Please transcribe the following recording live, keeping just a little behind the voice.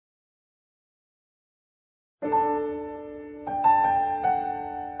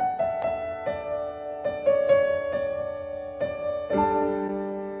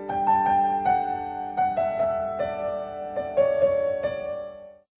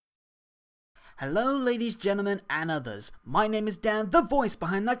Hello ladies, gentlemen and others, my name is Dan, the voice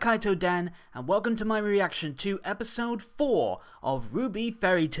behind that Kaito Dan, and welcome to my reaction to episode 4 of RWBY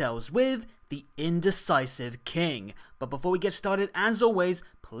Fairy Tales with the Indecisive King. But before we get started, as always,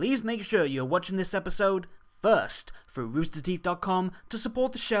 please make sure you're watching this episode first through roosterteeth.com to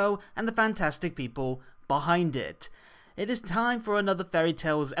support the show and the fantastic people behind it. It is time for another Fairy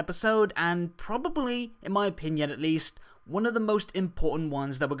Tales episode, and probably, in my opinion at least, one of the most important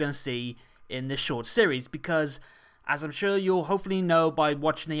ones that we're going to see in this short series, because as I'm sure you'll hopefully know by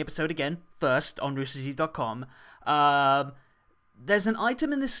watching the episode again first on roosterteeth.com, there's an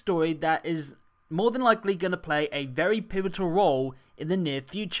item in this story that is more than likely going to play a very pivotal role in the near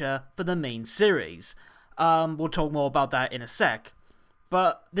future for the main series. We'll talk more about that in a sec.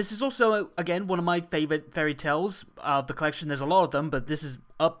 But this is also, again, one of my favorite fairy tales of the collection. There's a lot of them, but this is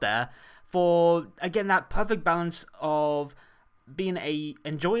up there for, again, that perfect balance of being a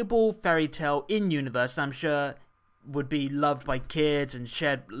enjoyable fairy tale in universe. I'm sure would be loved by kids and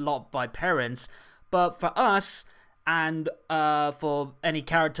shared a lot by parents, but for us and for any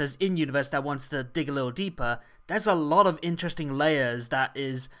characters in universe that wants to dig a little deeper, there's a lot of interesting layers that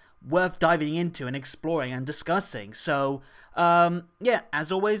is worth diving into and exploring and discussing. So yeah,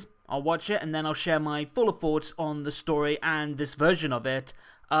 as always, I'll watch it and then I'll share my fuller thoughts on the story and this version of it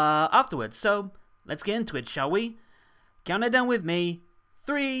afterwards. So let's get into it, shall we? Count it down with me.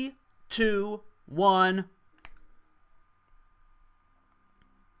 3, 2, 1.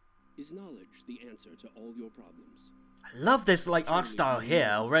 Is knowledge the answer to all your problems? I love this art style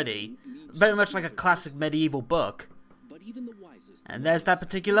here already. Very much like a classic medieval book. But even the wisest, and there's that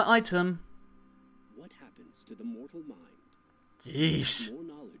particular item. What happens to the mortal mind? Jeez. More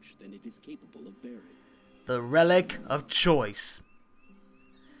knowledge than it is capable of bearing. The relic of choice.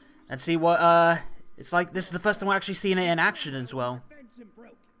 Let's see what it's like. This is the first time we're actually seeing it in action as well. There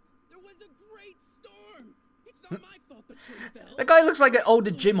was a great storm. It's not my fault the tree fell. The guy looks like an older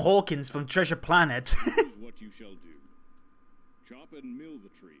Jim Hawkins from Treasure Planet. Here's what you shall do. Chop and mill the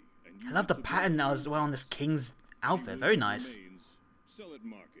tree, and I love the pattern now as well on this king's outfit. Very nice. Sell at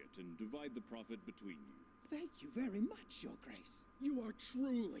market and divide the profit between you. Thank you very much, Your Grace. You are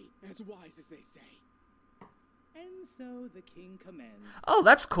truly as wise as they say. And so the king commands. Oh,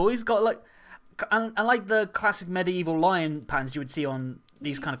 that's cool. He's got like, unlike the classic medieval lion patterns you would see on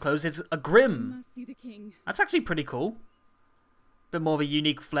these kind of clothes, it's a grim. Must see the king. That's actually pretty cool. Bit more of a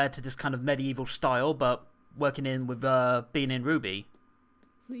unique flair to this kind of medieval style, but working in with being in RWBY.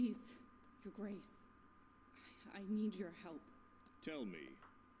 Please, Your Grace. I need your help. Tell me,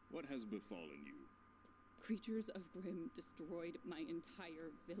 what has befallen you? Creatures of Grimm destroyed my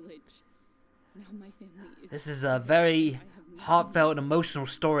entire village. Now my family is... This is a very heartfelt and emotional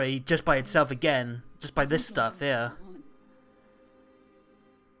story just by itself again. Just by this stuff here.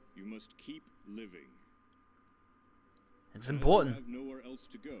 You must keep living. It's important. As you have nowhere else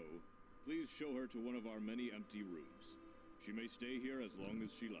to go, please show her to one of our many empty rooms. She may stay here as long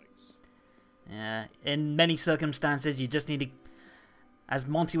as she likes. Yeah, in many circumstances you just need to, as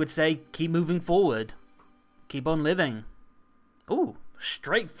Monty would say, keep moving forward. Keep on living. Ooh,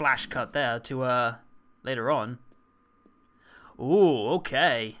 straight flash cut there to later on. Ooh,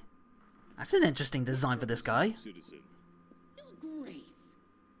 okay. That's an interesting design for this guy. Your Grace,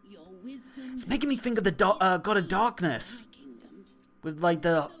 your wisdom. It's making me think of the God of Darkness. With like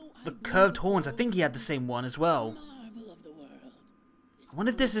the curved horns. I think he had the same one as well. I wonder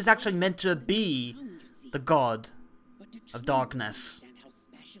if this is actually meant to be the God of Darkness. How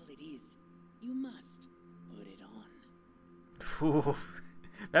special it is. You must put it on. Ooh,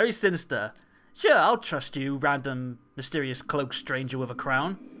 very sinister. Sure, I'll trust you, random, mysterious cloaked stranger with a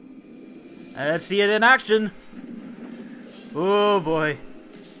crown. Let's see it in action. Oh boy.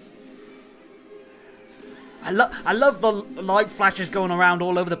 I love the light flashes going around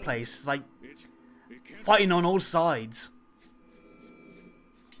all over the place, like fighting on all sides.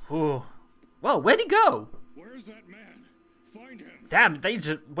 Ooh. Well, where'd he go? Where's that man? Find him. Damn, they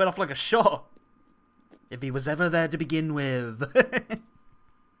just went off like a shot. If he was ever there to begin with.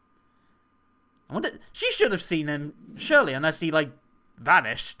 I wonder, she should have seen him, surely, unless he, like,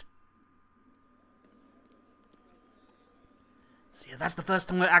 vanished. So yeah, that's the first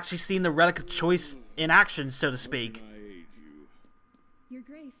time we've actually seen the Relic of Choice in action, so to speak. Your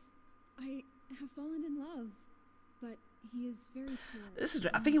Grace, I have fallen in love, but he is very poor. This is,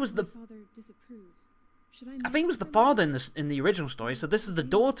 I think it was the father disapproves. Should I think it was the father in the original story, so this is the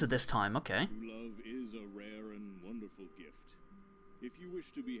daughter this time. Okay. True love is a rare and wonderful gift. If you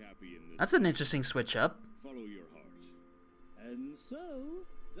wish to be happy in this, That's an interesting switch up. follow your heart. And so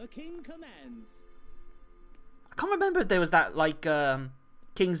the king commands. I can't remember if there was that like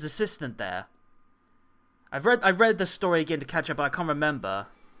king's assistant there. I've read the story again to catch up, but I can't remember.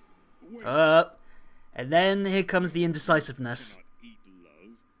 Wait. And then here comes the indecisiveness. You cannot eat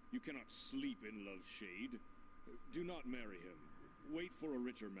love. You cannot sleep in love's shade. Do not marry him. Wait for a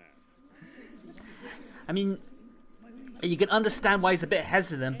richer man. I mean, you can understand why he's a bit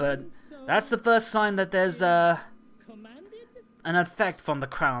hesitant, but that's the first sign that there's an effect from the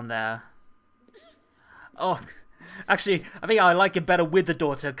crown there. Oh, actually, I think I like it better with the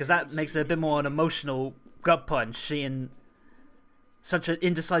daughter, because that makes it a bit more an emotional gut punch, seeing such an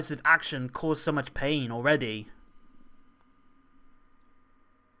indecisive action cause so much pain already.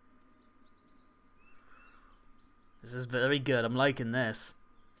 This is very good. I'm liking this.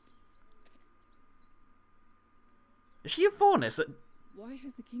 Is she a faunus? Why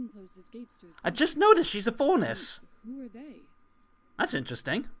has the king closed his gates to his I just noticed she's a faunus. Who are they? That's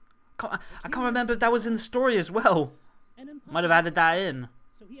interesting. I can't remember if that was in the story as well. Might have added that in.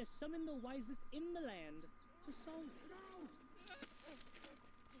 So he has summoned the wisest in the land to solve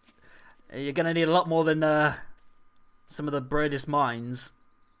it. You're gonna need a lot more than some of the brightest minds.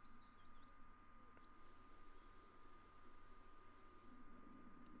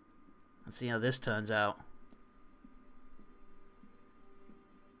 Let's see how this turns out.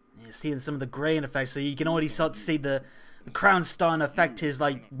 You're seeing some of the grain effects, so you can already start to see the crown starting to affect his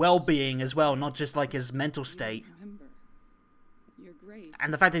like well-being as well, not just like his mental state. Remember, Your Grace.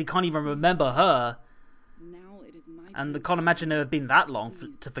 And the fact that he can't even remember her, Now it is my and I turn. can't imagine it have been that long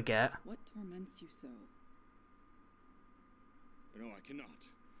Please, to forget. What torments you so? No, I cannot.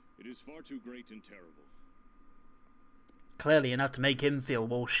 It is far too great and terrible. Clearly enough to make him feel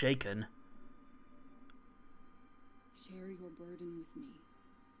all shaken. Share your burden with me.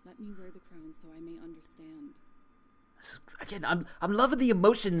 Let me wear the crown so I may understand. Again, I'm loving the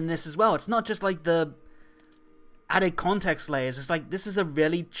emotion in this as well. It's not just like the added context layers. It's like this is a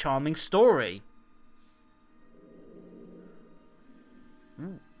really charming story.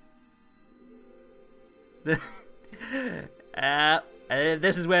 This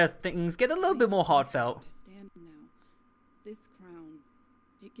is where things get a little bit more heartfelt. I understand now. This crown,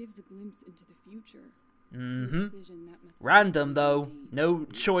 it gives a glimpse into the future. To a decision that must Random though, made. no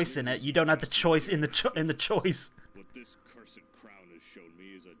choice in it. You don't have the choice in the choice. What this cursed crown has shown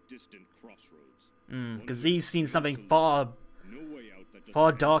me is a distant crossroads. Because he's seen something far, No way out that doesn't far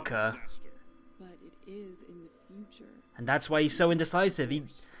end in darker, disaster. But it is in the future. and that's why he's so indecisive.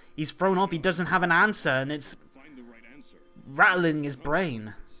 He's thrown off. He doesn't have an answer, and it's Find the right answer. rattling his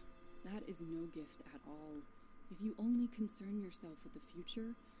brain. That is no gift at all. If you only concern yourself with the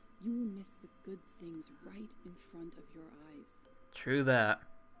future, you will miss the good things right in front of your eyes. True that.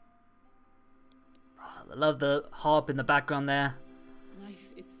 Oh, I love the harp in the background there. Life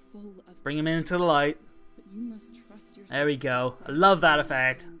is full of Bring him into the decisions, light. but you must trust yourself. There we go. I love that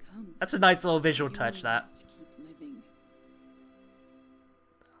effect. Time comes. That's a nice little visual You touch, that. must keep living.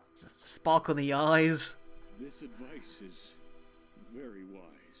 Sparkle in the eyes. This advice is very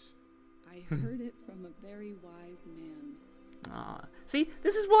wise. I heard it from a very wise man. See,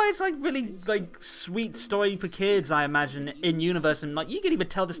 this is why it's like really like sweet story for kids, I imagine, in universe, and like you can even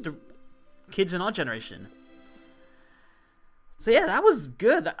tell this to kids in our generation. So yeah, that was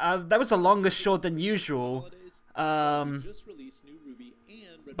good. That was a longer short than usual. Just released new RWBY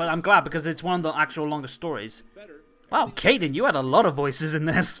and But I'm glad because it's one of the actual longer stories. Wow, Kaden, you had a lot of voices in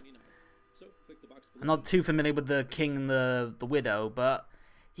this. So click the box below. I'm not too familiar with the king and the widow, but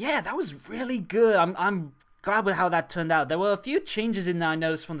yeah, that was really good. I'm glad with how that turned out. There were a few changes in there I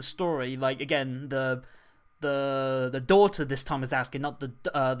noticed from the story. Like again, the daughter this time was asking, not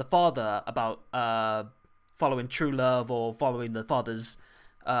the father, about following true love or following the father's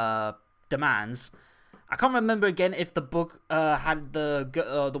demands. I can't remember again if the book had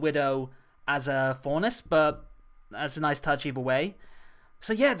the widow as a faunus, but that's a nice touch either way.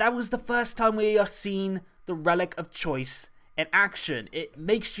 So yeah, that was the first time we are seeing the relic of choice in action. It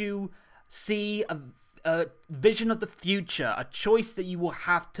makes you see a vision of the future, a choice that you will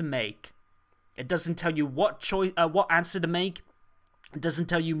have to make. It doesn't tell you what answer to make. It doesn't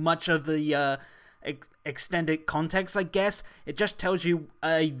tell you much of the extended context, I guess. It just tells you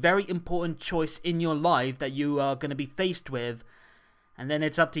a very important choice in your life that you are going to be faced with, and then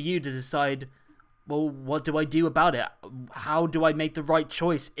it's up to you to decide, well, what do I do about it? How do I make the right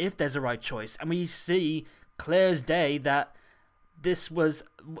choice, if there's a right choice? And we see clear as day that this was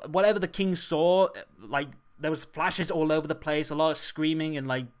whatever the king saw. Like, there was flashes all over the place, a lot of screaming, and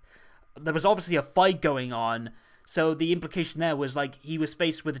like there was obviously a fight going on. So the implication there was like he was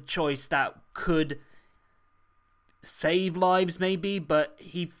faced with a choice that could save lives maybe, but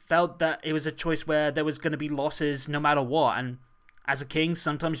he felt that it was a choice where there was going to be losses no matter what. And as a king,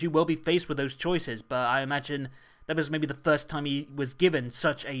 sometimes you will be faced with those choices, but I imagine that was maybe the first time he was given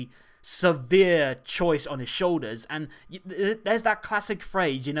such a severe choice on his shoulders. And there's that classic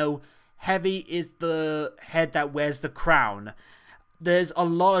phrase, you know, heavy is the head that wears the crown. There's a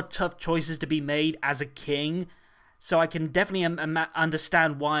lot of tough choices to be made as a king, so I can definitely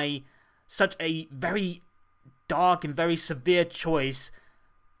understand why such a very dark and very severe choice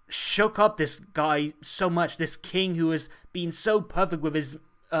shook up this guy so much, this king who has been so perfect with his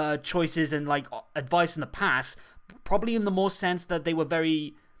choices and like advice in the past, probably in the more sense that they were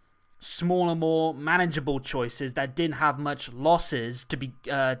very smaller, more manageable choices that didn't have much losses to be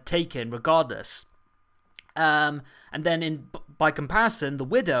taken regardless. And then by comparison, the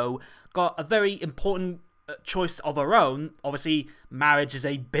widow got a very important choice of her own. Obviously, marriage is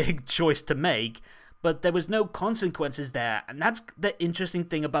a big choice to make, but there was no consequences there, and that's the interesting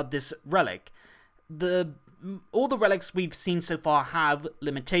thing about this relic. All the relics we've seen so far have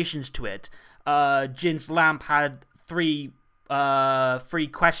limitations to it. Jin's lamp had three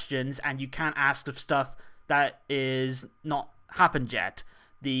questions, and you can't ask of stuff that is not happened yet.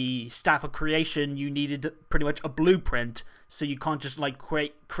 The Staff of Creation, you needed pretty much a blueprint, so you can't just like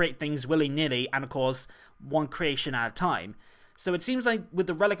create things willy-nilly, and of course one creation at a time. So it seems like with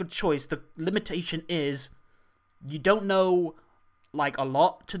the Relic of Choice, the limitation is you don't know like a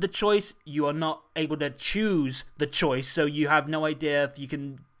lot to the choice. You are not able to choose the choice, so you have no idea if you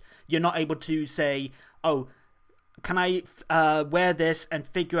can. You're not able to say, oh, can I wear this and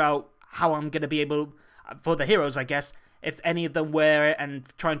figure out how I'm going to be able, for the heroes I guess, if any of them wear it and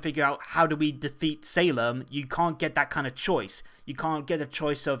try and figure out how do we defeat Salem. You can't get that kind of choice. You can't get a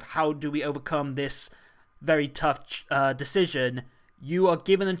choice of how do we overcome this very tough decision. You are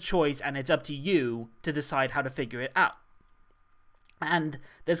given a choice, and it's up to you to decide how to figure it out. And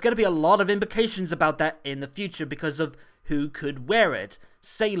there's going to be a lot of implications about that in the future because of who could wear it.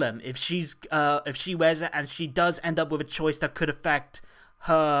 Salem, if she wears it and she does end up with a choice that could affect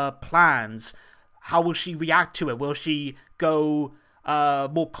her plans, how will she react to it? Will she go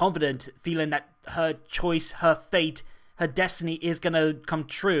more confident, feeling that her choice, her fate, her destiny is going to come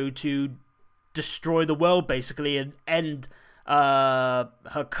true to destroy the world basically and end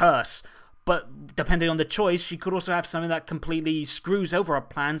her curse? But depending on the choice, she could also have something that completely screws over her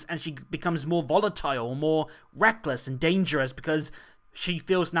plans, and she becomes more volatile, more reckless and dangerous because she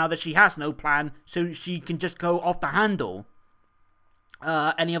feels now that she has no plan, so she can just go off the handle.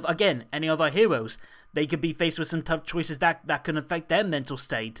 Any of our heroes, they could be faced with some tough choices that can affect their mental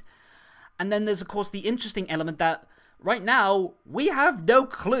state. And then there's of course the interesting element that right now we have no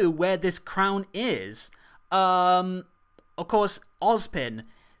clue where this crown is. Of course, Ozpin.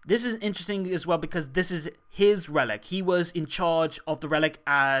 This is interesting as well because this is his relic. He was in charge of the relic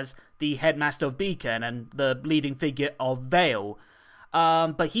as the headmaster of Beacon and the leading figure of Vale.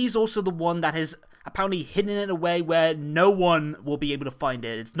 But he's also the one that has apparently hidden it away where no one will be able to find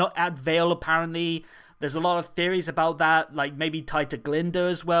it. It's not at Vale apparently. There's a lot of theories about that, like maybe tied to Glinda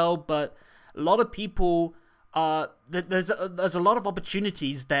as well. But a lot of people, there's a lot of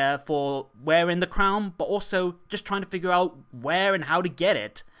opportunities there for wearing the crown, but also just trying to figure out where and how to get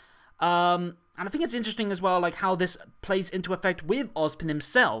it. And I think it's interesting as well, like how this plays into effect with Ozpin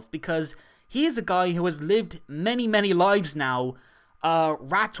himself, because he is a guy who has lived many, many lives now,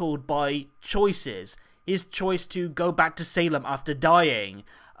 rattled by choices. His choice to go back to Salem after dying,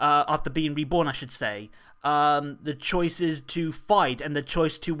 after being reborn, I should say. The choices to fight and the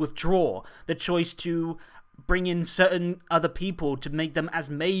choice to withdraw. The choice to bring in certain other people to make them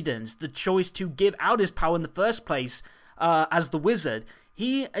as maidens. The choice to give out his power in the first place as the wizard.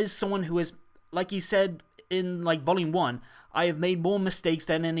 He is someone who is, like he said in like Volume 1, I have made more mistakes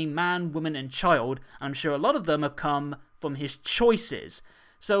than any man, woman, and child. I'm sure a lot of them have come from his choices.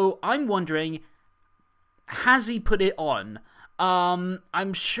 So I'm wondering, has he put it on?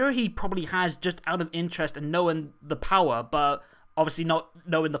 I'm sure he probably has, just out of interest and knowing the power, but obviously not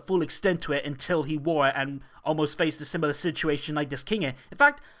knowing the full extent to it until he wore it and almost faced a similar situation like this king. In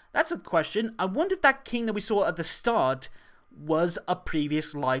fact, that's a question. I wonder if that king that we saw at the start was a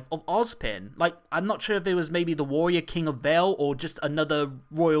previous life of Ozpin. Like, I'm not sure if it was maybe the warrior king of Vale or just another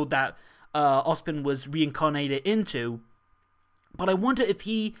royal that Ozpin was reincarnated into. But I wonder if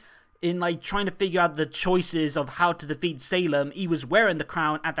he, in like trying to figure out the choices of how to defeat Salem, he was wearing the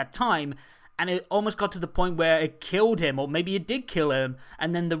crown at that time, and it almost got to the point where it killed him, or maybe it did kill him,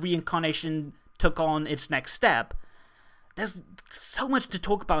 and then the reincarnation took on its next step. There's so much to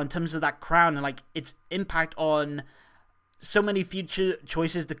talk about in terms of that crown and like its impact on so many future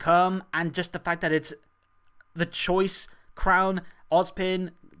choices to come, and just the fact that it's the choice crown,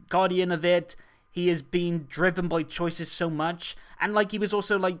 Ozpin, guardian of it. he is being driven by choices so much. And like he was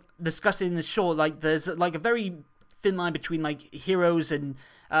also like discussing in the short, like there's like a very thin line between like heroes and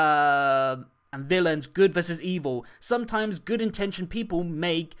villains, good versus evil. Sometimes good intentioned people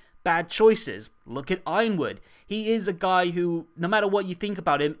make bad choices. Look at Ironwood. He is a guy who, no matter what you think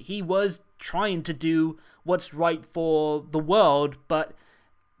about him, he was trying to do what's right for the world, but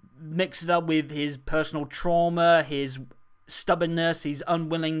mix it up with his personal trauma, his stubbornness, his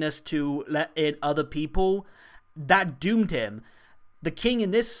unwillingness to let in other people. That doomed him. The king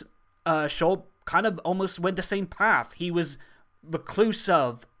in this show kind of almost went the same path. He was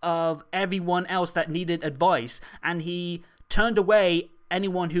reclusive of everyone else that needed advice, and he turned away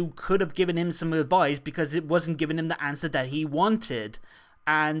anyone who could have given him some advice because it wasn't giving him the answer that he wanted.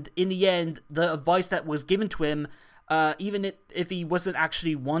 And in the end, the advice that was given to him, even if he wasn't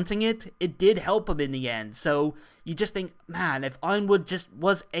actually wanting it, it did help him in the end. So you just think, man, if Ironwood just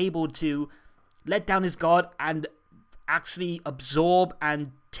was able to let down his guard and actually absorb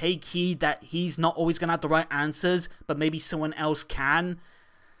and take heed that he's not always going to have the right answers, but maybe someone else can,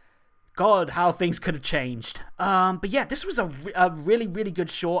 God, how things could have changed. But yeah, this was a really, really good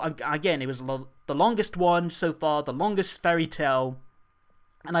short. Again, it was the longest one so far, the longest fairy tale.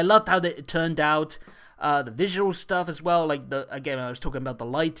 And I loved how it turned out. The visual stuff as well, like again, I was talking about the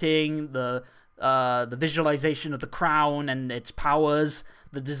lighting, the visualization of the crown and its powers,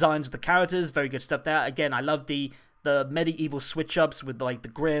 the designs of the characters, very good stuff there. Again, I love the medieval switch-ups with like the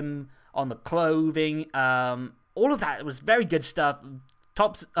grim on the clothing. All of that was very good stuff.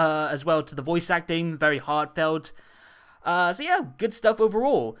 Tops as well to the voice acting, very heartfelt. So yeah, good stuff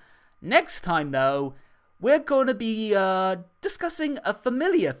overall. Next time though, we're going to be discussing a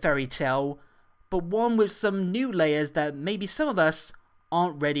familiar fairy tale, but one with some new layers that maybe some of us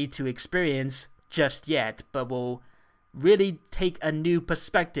aren't ready to experience just yet, but will really take a new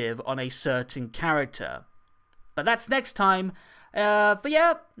perspective on a certain character. But that's next time. For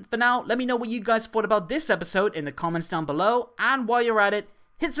now, let me know what you guys thought about this episode in the comments down below. And while you're at it,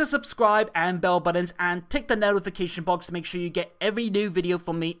 hit the subscribe and bell buttons and tick the notification box to make sure you get every new video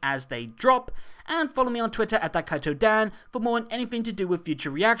from me as they drop. And follow me on Twitter at ThatKaitoDan for more on anything to do with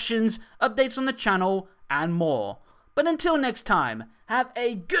future reactions, updates on the channel, and more. But until next time, have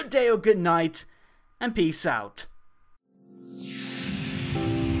a good day or good night, and peace out.